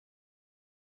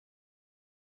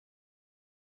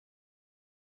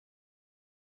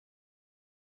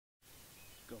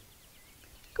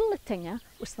Gulatinget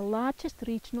was the largest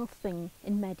regional thing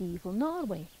in medieval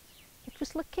Norway. It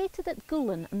was located at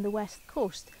Gulen on the west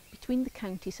coast between the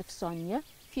counties of Sonja,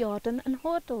 Fjorden and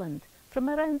Hordaland from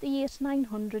around the years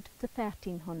 900 to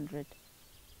 1300.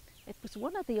 It was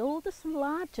one of the oldest and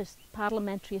largest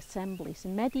parliamentary assemblies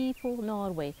in medieval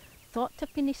Norway, thought to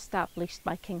have been established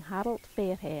by King Harald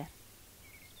Fairhair.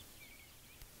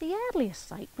 The earliest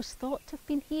site was thought to have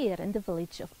been here in the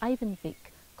village of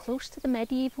Eivenvik, close to the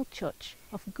medieval church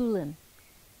of Gulen.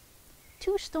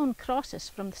 2 stone crosses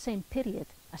from the same period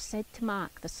are said to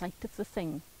mark the site of the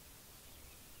thing.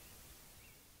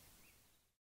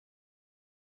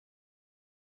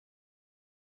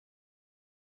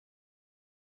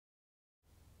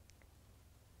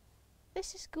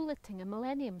 This is Gulatinget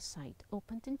Millennium Site,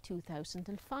 opened in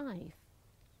 2005.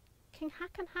 King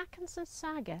Håkon Håkonsson's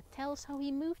saga tells how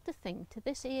he moved the thing to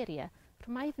this area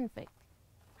from Eivenvik,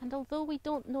 and although we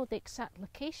don't know the exact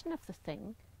location of the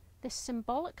thing, this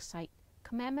symbolic site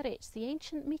commemorates the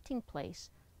ancient meeting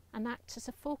place and acts as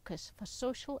a focus for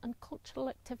social and cultural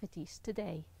activities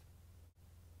today.